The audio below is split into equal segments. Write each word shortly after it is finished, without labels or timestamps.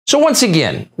So once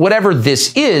again, whatever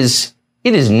this is,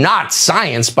 it is not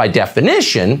science by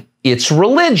definition, it's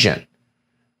religion.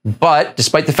 But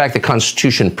despite the fact the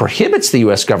Constitution prohibits the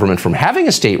U.S. government from having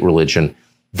a state religion,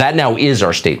 that now is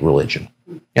our state religion.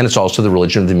 And it's also the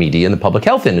religion of the media and the public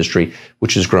health industry,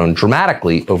 which has grown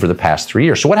dramatically over the past 3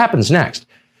 years. So what happens next?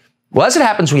 Well, as it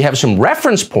happens, we have some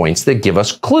reference points that give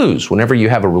us clues. Whenever you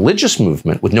have a religious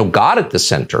movement with no God at the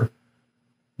center,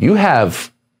 you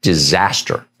have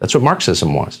disaster. That's what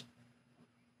Marxism was.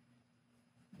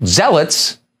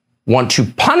 Zealots want to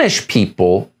punish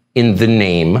people in the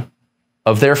name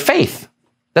of their faith.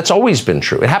 That's always been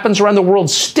true. It happens around the world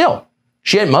still.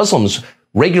 Shiite Muslims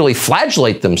regularly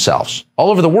flagellate themselves all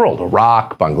over the world,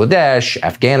 Iraq, Bangladesh,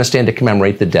 Afghanistan, to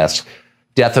commemorate the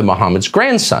death of Muhammad's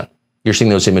grandson. You're seeing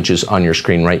those images on your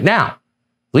screen right now.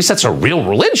 At least that's a real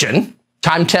religion,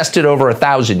 time tested over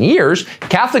 1,000 years.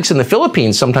 Catholics in the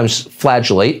Philippines sometimes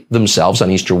flagellate themselves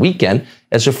on Easter weekend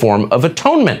as a form of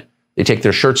atonement. They take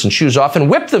their shirts and shoes off and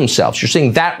whip themselves. You're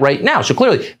seeing that right now. So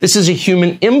clearly, this is a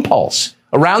human impulse.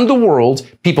 Around the world,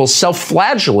 people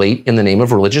self-flagellate in the name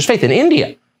of religious faith. In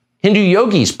India, Hindu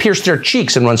yogis pierce their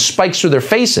cheeks and run spikes through their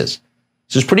faces.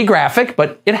 This is pretty graphic,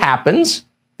 but it happens.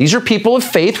 These are people of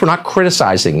faith. We're not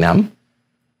criticizing them.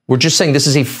 We're just saying this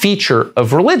is a feature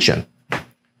of religion.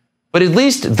 But at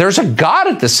least there's a God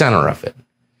at the center of it.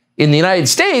 In the United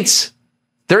States,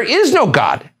 there is no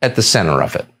God at the center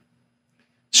of it.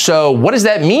 So what does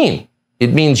that mean?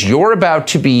 It means you're about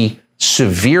to be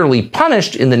severely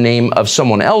punished in the name of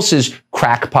someone else's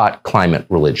crackpot climate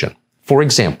religion. For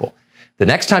example, the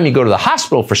next time you go to the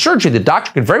hospital for surgery, the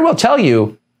doctor could very well tell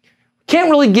you, can't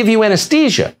really give you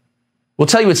anesthesia. We'll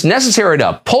tell you it's necessary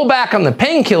to pull back on the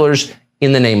painkillers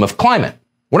in the name of climate.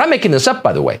 We're not making this up,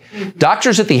 by the way.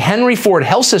 Doctors at the Henry Ford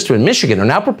Health System in Michigan are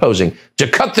now proposing to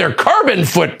cut their carbon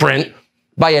footprint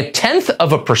by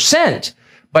 0.1%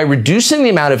 by reducing the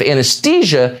amount of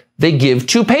anesthesia they give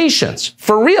to patients.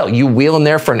 For real, you wheel in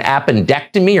there for an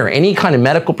appendectomy or any kind of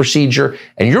medical procedure,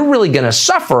 and you're really going to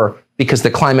suffer because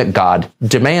the climate god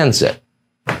demands it.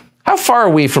 How far are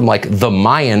we from like the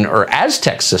Mayan or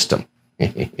Aztec system?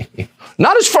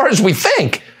 Not as far as we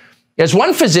think. As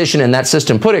one physician in that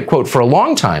system put it, quote, for a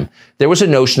long time, there was a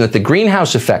notion that the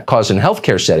greenhouse effect caused in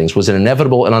healthcare settings was an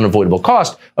inevitable and unavoidable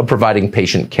cost of providing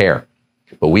patient care.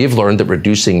 But we have learned that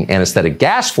reducing anesthetic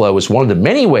gas flow is one of the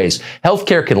many ways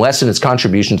healthcare can lessen its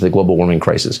contribution to the global warming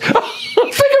crisis. Think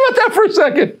about that for a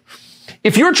second.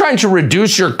 If you're trying to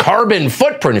reduce your carbon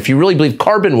footprint, if you really believe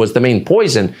carbon was the main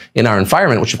poison in our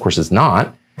environment, which of course is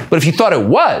not, but if you thought it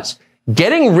was,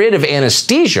 getting rid of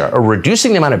anesthesia or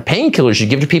reducing the amount of painkillers you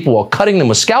give to people while cutting them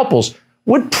with scalpels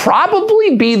would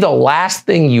probably be the last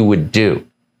thing you would do.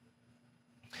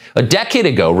 A decade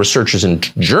ago, researchers in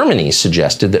Germany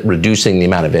suggested that reducing the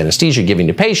amount of anesthesia given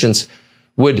to patients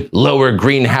would lower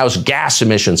greenhouse gas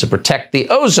emissions and protect the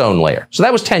ozone layer. So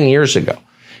that was 10 years ago.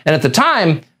 And at the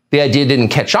time, the idea didn't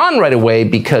catch on right away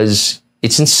because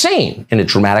it's insane and it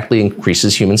dramatically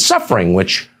increases human suffering,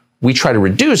 which we try to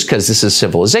reduce because this is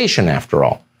civilization after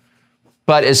all.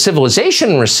 But as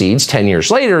civilization recedes 10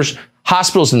 years later,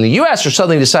 hospitals in the US are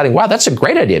suddenly deciding, wow, that's a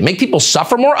great idea. Make people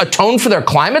suffer more, atone for their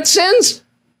climate sins?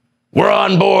 We're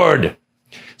on board.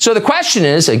 So the question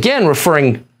is, again,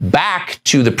 referring back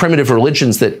to the primitive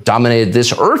religions that dominated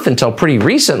this earth until pretty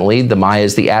recently, the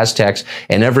Mayas, the Aztecs,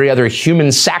 and every other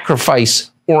human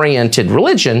sacrifice-oriented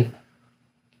religion,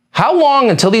 how long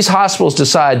until these hospitals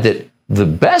decide that the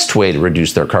best way to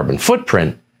reduce their carbon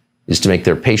footprint is to make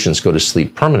their patients go to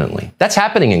sleep permanently? That's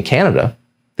happening in Canada.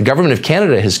 The government of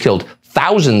Canada has killed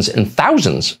thousands and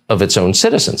thousands of its own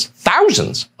citizens,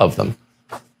 thousands of them.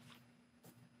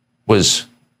 Was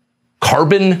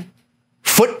carbon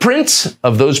footprints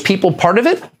of those people part of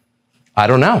it? I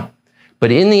don't know.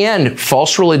 But in the end,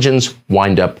 false religions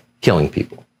wind up killing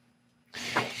people.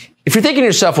 If you're thinking to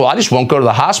yourself, well, I just won't go to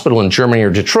the hospital in Germany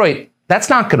or Detroit, that's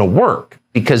not going to work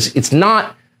because it's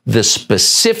not the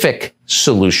specific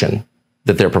solution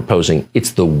that they're proposing.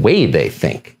 It's the way they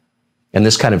think. And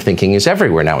this kind of thinking is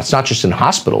everywhere now. It's not just in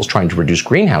hospitals trying to reduce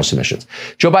greenhouse emissions.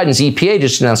 Joe Biden's EPA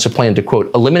just announced a plan to, quote,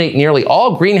 eliminate nearly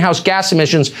all greenhouse gas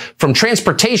emissions from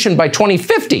transportation by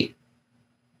 2050.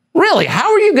 Really, how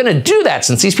are you going to do that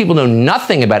since these people know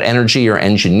nothing about energy or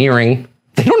engineering?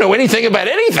 They don't know anything about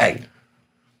anything.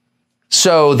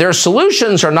 So their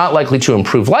solutions are not likely to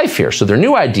improve life here. So their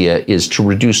new idea is to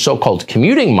reduce so-called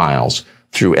commuting miles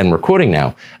through, and we're quoting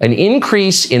now, an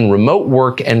increase in remote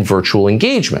work and virtual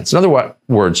engagements. In other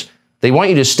words, they want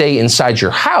you to stay inside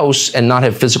your house and not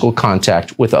have physical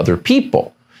contact with other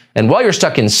people. And while you're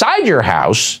stuck inside your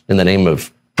house, in the name of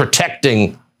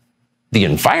protecting the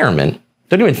environment,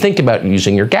 don't even think about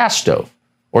using your gas stove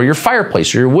or your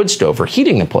fireplace or your wood stove or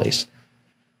heating the place.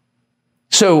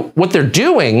 So what they're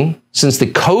doing, since the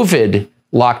COVID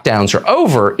lockdowns are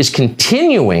over, is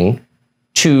continuing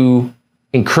to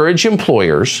encourage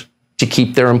employers to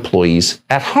keep their employees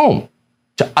at home,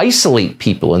 to isolate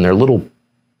people in their little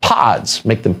pods,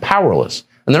 make them powerless.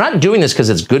 And they're not doing this because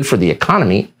it's good for the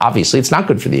economy. Obviously, it's not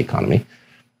good for the economy.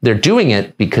 They're doing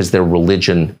it because their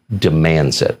religion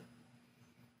demands it. It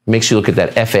makes you look at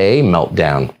that FAA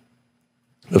meltdown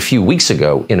a few weeks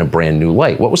ago in a brand new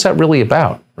light. What was that really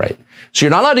about, right? So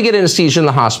you're not allowed to get anesthesia in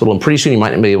the hospital, and pretty soon you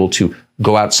might not be able to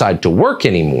go outside to work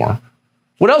anymore.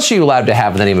 What else are you allowed to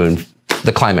have in the name of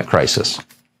the climate crisis?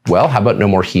 Well, how about no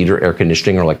more heat or air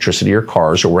conditioning or electricity or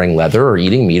cars or wearing leather or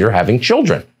eating meat or having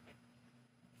children?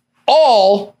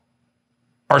 All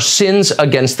are sins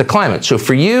against the climate. So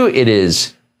for you, it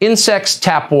is insects,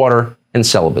 tap water, and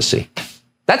celibacy.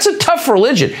 That's a tough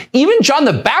religion. Even John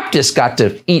the Baptist got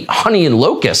to eat honey and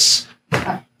locusts.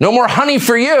 No more honey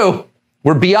for you.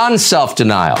 We're beyond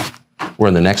self-denial. We're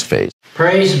in the next phase.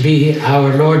 Praise be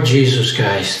our Lord Jesus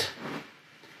Christ.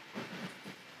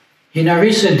 In a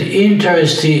recent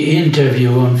interesting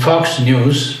interview on Fox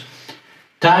News,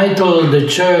 titled The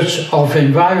Church of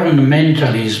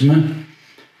Environmentalism,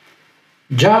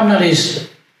 journalist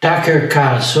Tucker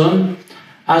Carlson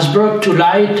has brought to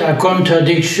light a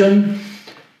contradiction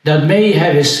that may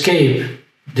have escaped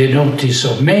the notice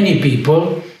of many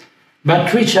people,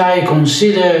 but which I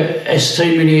consider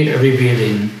extremely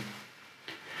revealing.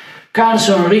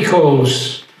 Carlson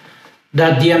recalls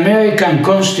that the American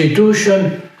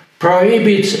Constitution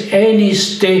prohibits any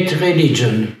state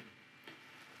religion,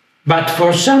 but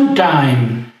for some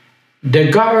time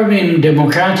the governing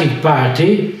Democratic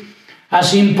Party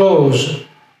has imposed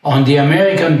on the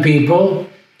American people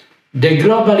the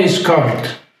globalist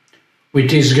cult,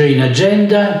 with its green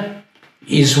agenda,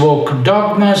 its woke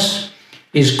dogmas,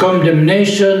 its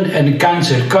condemnation and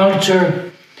cancel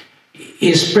culture,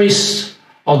 its priests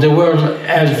of the World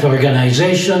Health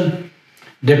Organization,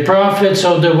 the prophets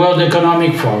of the World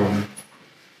Economic Forum.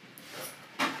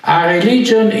 A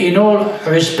religion in all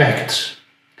respects,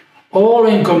 all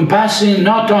encompassing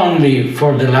not only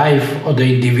for the life of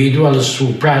the individuals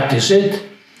who practice it,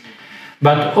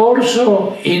 but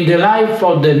also in the life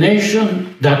of the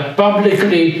nation that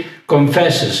publicly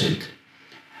confesses it,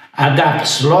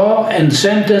 adapts law and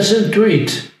sentences to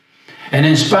it, and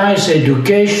inspires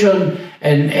education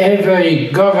and every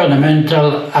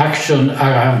governmental action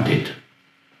around it.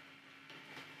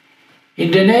 In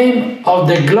the name of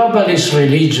the globalist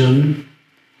religion,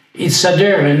 its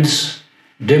adherents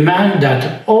demand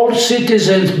that all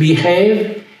citizens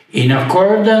behave in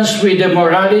accordance with the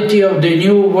morality of the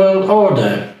New World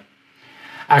Order,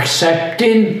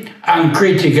 accepting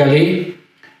uncritically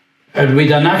and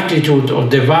with an attitude of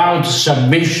devout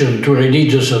submission to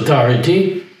religious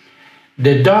authority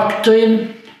the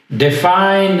doctrine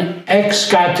defined ex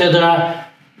cathedra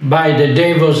by the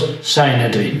Davos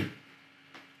Sanhedrin.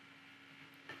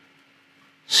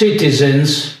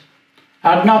 Citizens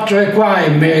are not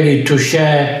required merely to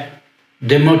share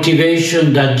the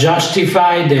motivation that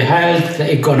justify the health,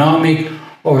 economic,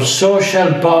 or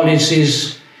social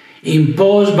policies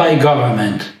imposed by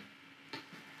government,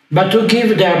 but to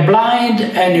give their blind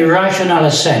and irrational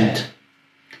assent,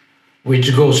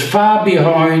 which goes far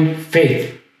beyond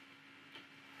faith.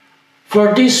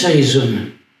 For this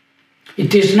reason,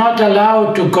 it is not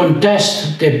allowed to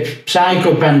contest the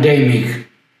psycho-pandemic,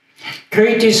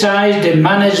 criticize the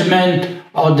management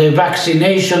of the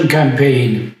vaccination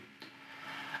campaign,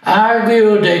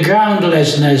 argue the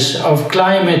groundlessness of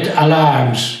climate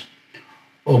alarms,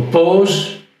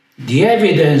 oppose the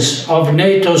evidence of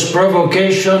NATO's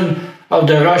provocation of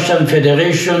the Russian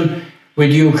Federation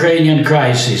with the Ukrainian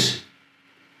crisis,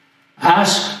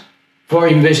 ask for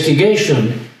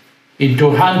investigation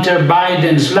into Hunter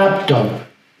Biden's laptop,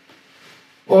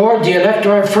 or the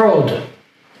electoral fraud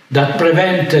that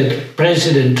prevented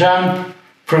President Trump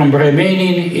from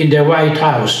remaining in the White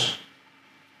House,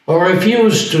 or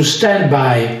refuse to stand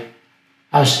by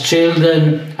as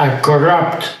children are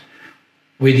corrupt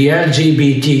with the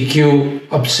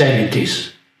LGBTQ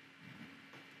obscenities.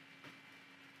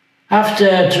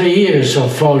 After 3 years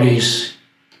of follies,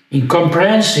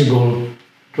 incomprehensible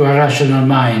to a rational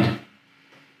mind,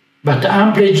 but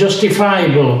amply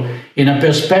justifiable in a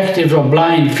perspective of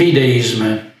blind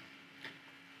fideism,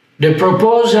 the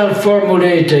proposal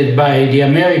formulated by the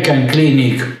American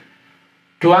Clinic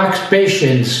to ask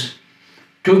patients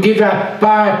to give up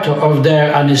part of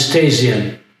their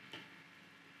anesthesia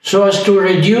so as to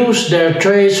reduce their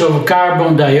trace of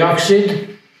carbon dioxide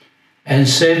and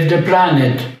save the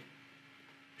planet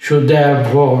should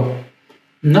therefore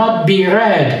not be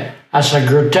read as a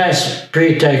grotesque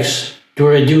pretext to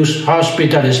reduce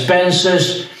hospital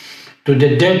expenses to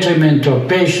the detriment of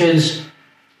patients,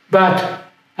 but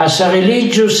as a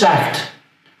religious act,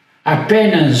 a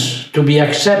penance to be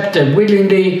accepted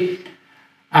willingly,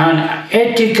 an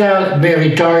ethical,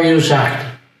 meritorious act.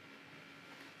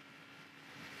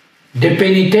 The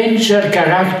penitential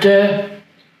character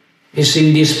is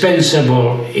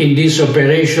indispensable in this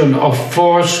operation of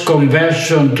forced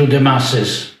conversion to the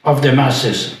masses,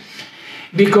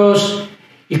 because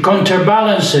it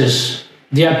counterbalances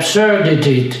the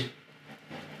absurdity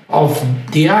of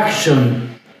the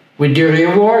action with the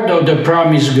reward of the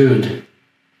promised good.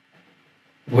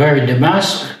 Wear the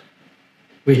mask,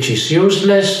 which is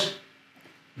useless,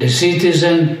 the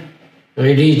citizen,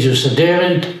 religious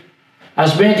adherent,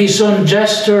 has made his own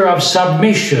gesture of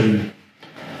submission,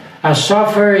 has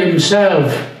offered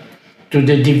himself to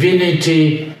the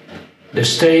divinity, the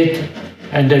state,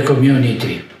 and the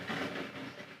community.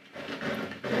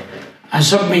 A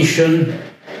submission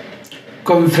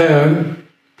confirmed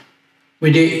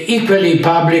with the equally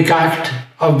public act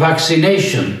of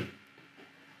vaccination,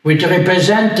 which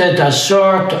represented a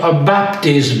sort of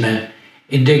baptism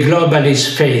in the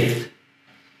globalist faith,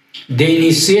 the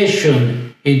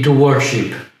initiation into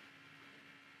worship.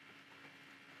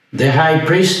 The high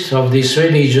priests of this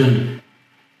religion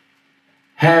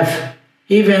have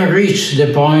even reached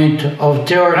the point of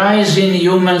theorizing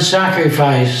human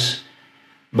sacrifice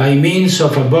by means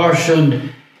of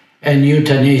abortion and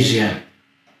euthanasia.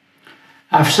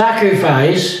 A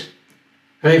sacrifice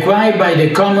required by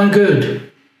the common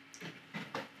good,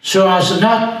 so as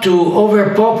not to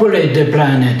overpopulate the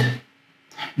planet,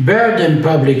 burden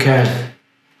public health,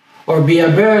 or be a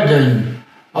burden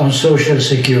on social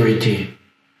security.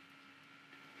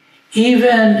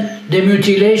 Even the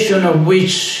mutilation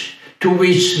to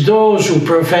which those who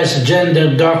profess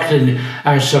gender doctrine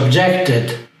are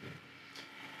subjected,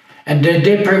 and the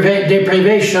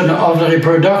deprivation of the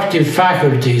reproductive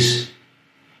faculties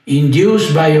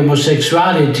induced by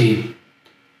homosexuality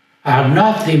are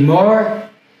nothing more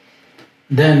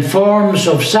than forms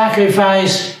of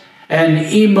sacrifice and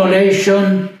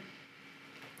immolation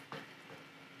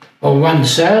of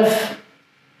oneself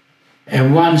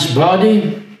and one's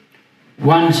body,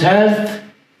 one's health,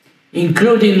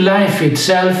 including life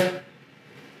itself,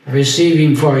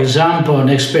 receiving, for example, an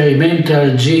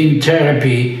experimental gene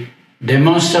therapy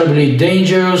demonstrably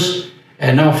dangerous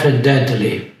and often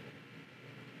deadly.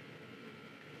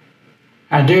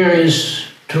 Adherence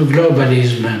to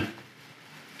globalism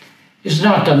is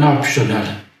not an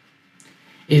optional.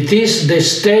 It is the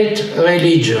state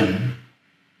religion,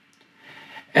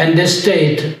 and the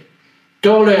state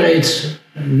tolerates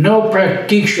no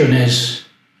practitioners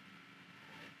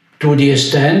to the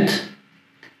extent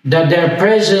that their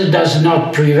presence does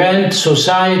not prevent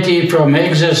society from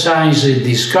exercising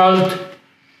this cult.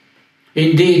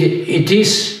 Indeed, it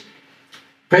is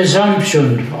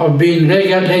presumption of being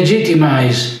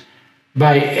legitimized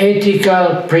by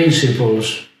ethical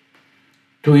principles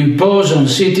to impose on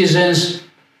citizens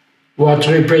what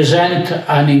represent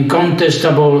an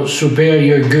incontestable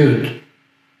superior good.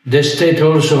 The state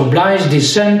also obliges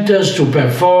dissenters to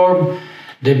perform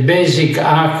the basic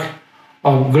act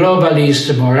of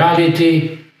globalist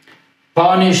morality,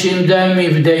 punishing them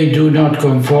if they do not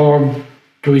conform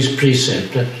to his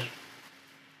precepts.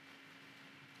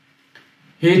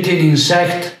 Eating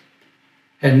insect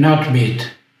and not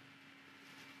meat,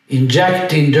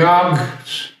 injecting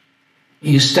drugs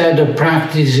instead of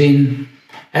practicing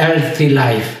healthy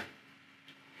life,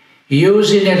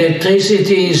 using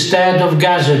electricity instead of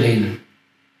gasoline,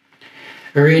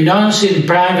 renouncing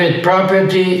private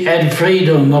property and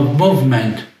freedom of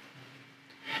movement,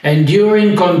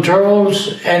 enduring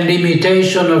controls and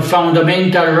limitation of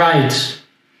fundamental rights,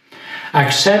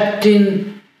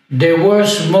 accepting the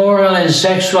worst moral and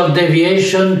sexual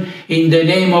deviation in the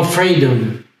name of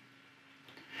freedom,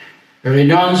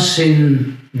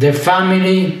 renouncing the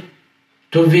family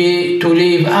to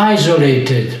live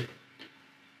isolated,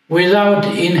 without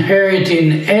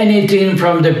inheriting anything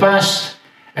from the past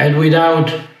and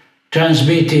without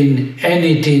transmitting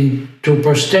anything to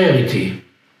posterity,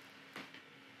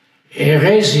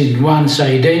 erasing one's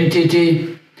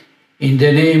identity in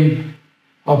the name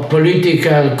of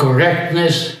political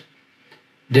correctness,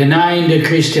 denying the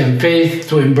Christian faith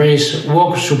to embrace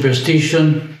woke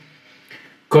superstition,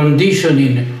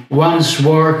 conditioning one's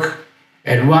work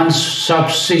and one's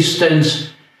subsistence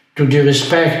to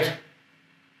respect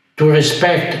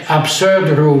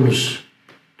absurd rules.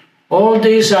 All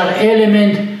these are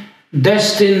elements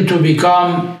destined to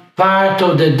become part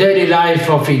of the daily life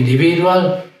of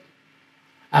individual,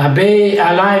 a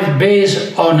life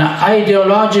based on an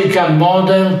ideological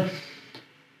model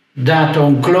that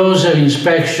on closer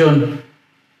inspection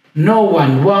no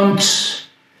one wants,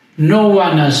 no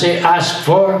one has asked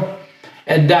for,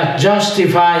 and that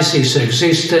justifies its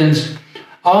existence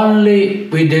only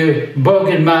with the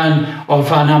boogeyman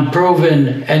of an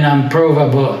unproven and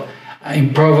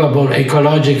improbable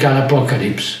ecological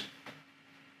apocalypse.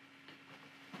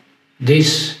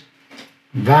 This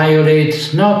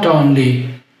violates not only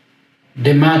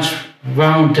the much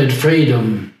vaunted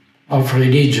freedom of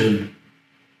religion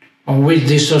on which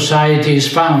this society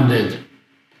is founded,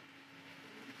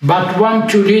 but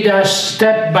want to lead us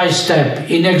step by step,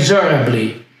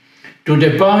 inexorably, to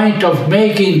the point of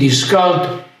making this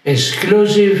cult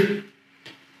exclusive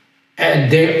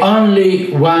and the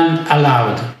only one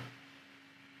allowed.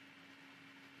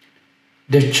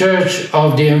 The Church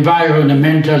of the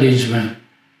Environmentalism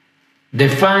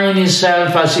defines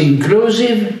itself as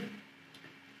inclusive,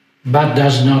 but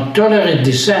does not tolerate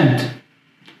dissent,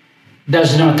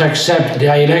 does not accept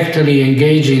dialectically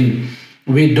engaging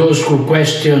with those who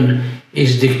question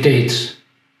its dictates.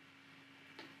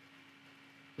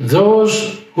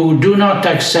 Those who do not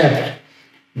accept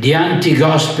the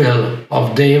anti-gospel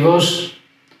of Davos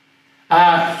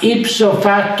are ipso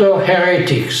facto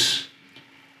heretics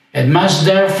and must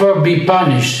therefore be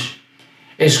punished,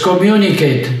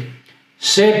 excommunicated,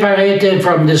 separated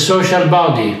from the social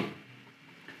body,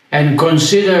 and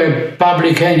considered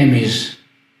public enemies.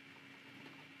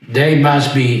 They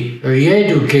must be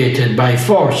re-educated by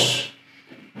force,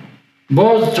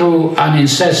 both through an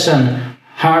incessant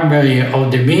hammering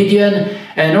of the media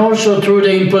and also through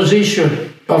the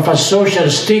imposition of a social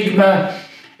stigma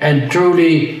and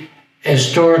truly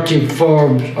extortive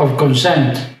forms of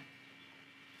consent,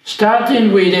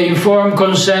 starting with the informed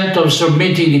consent of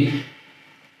submitting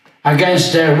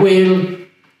against their will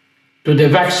to the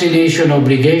vaccination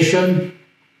obligation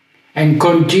and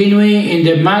continuing in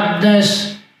the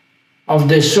madness of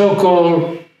the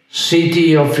so-called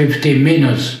City of 15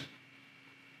 Minutes,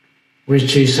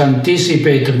 which is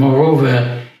anticipated,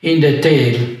 moreover, in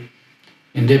detail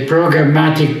in the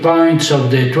programmatic points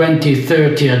of the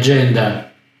 2030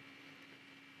 agenda,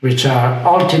 which are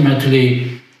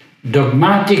ultimately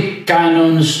dogmatic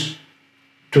canons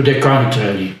to the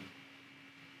contrary.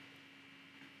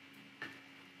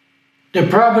 The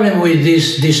problem with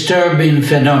this disturbing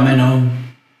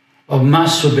phenomenon of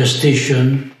mass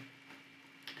superstition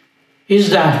is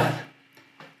that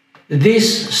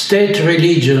this state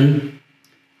religion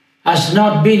has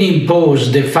not been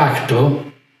imposed de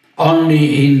facto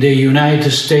only in the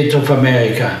United States of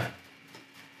America,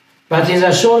 but it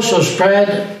has also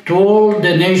spread to all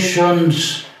the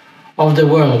nations of the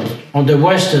world, of the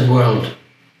Western world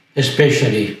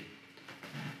especially,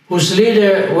 whose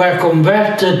leaders were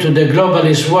converted to the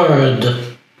globalist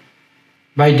world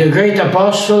by the great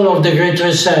apostle of the Great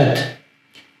Reset,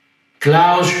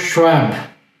 Klaus Schwab,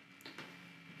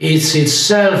 its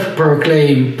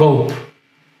self-proclaimed Pope,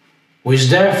 who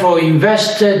is therefore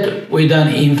invested with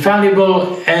an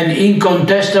infallible and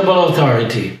incontestable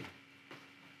authority.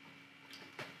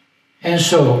 And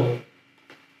so,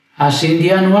 as in the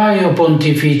Annuario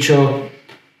Pontificio,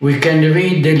 we can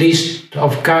read the list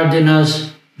of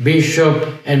cardinals, bishops,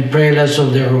 and prelates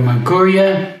of the Roman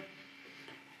Curia,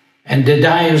 and the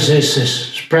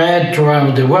dioceses spread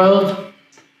throughout the world.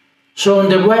 So on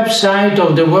the website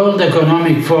of the World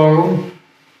Economic Forum,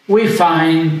 we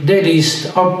find the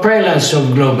list of prelates of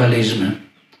globalism,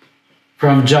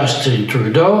 from Justin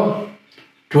Trudeau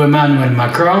to Emmanuel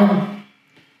Macron,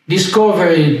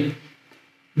 discovering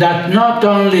that not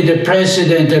only the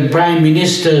president and prime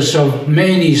ministers of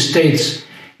many states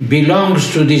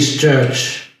belongs to this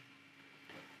church,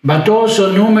 but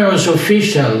also numerous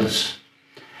officials,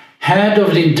 head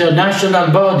of the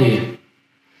international body,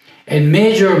 and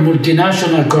major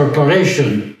multinational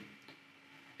corporations,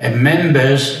 and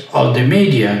members of the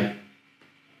media.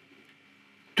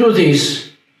 To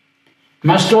this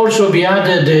must also be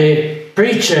added the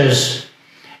preachers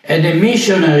and the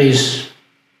missionaries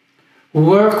who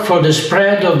work for the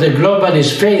spread of the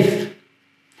globalist faith,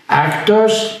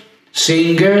 actors,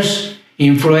 singers,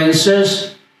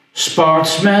 influencers,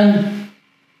 sportsmen,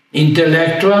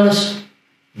 intellectuals,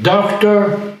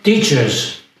 doctors,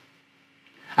 teachers.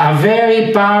 A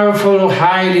very powerful,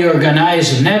 highly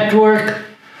organized network,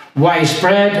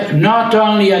 widespread not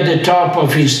only at the top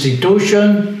of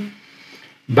institutions,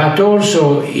 but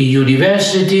also in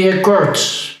university and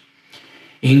courts,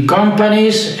 in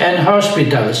companies and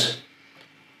hospitals,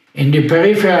 in the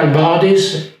peripheral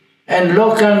bodies and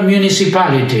local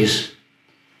municipalities,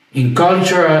 in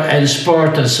cultural and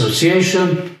sport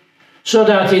associations, so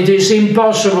that it is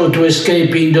impossible to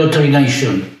escape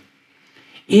indoctrination,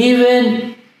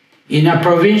 even in a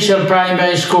provincial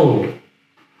primary school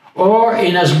or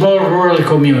in a small rural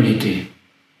community.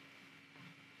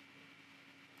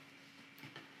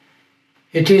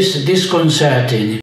 It is disconcerting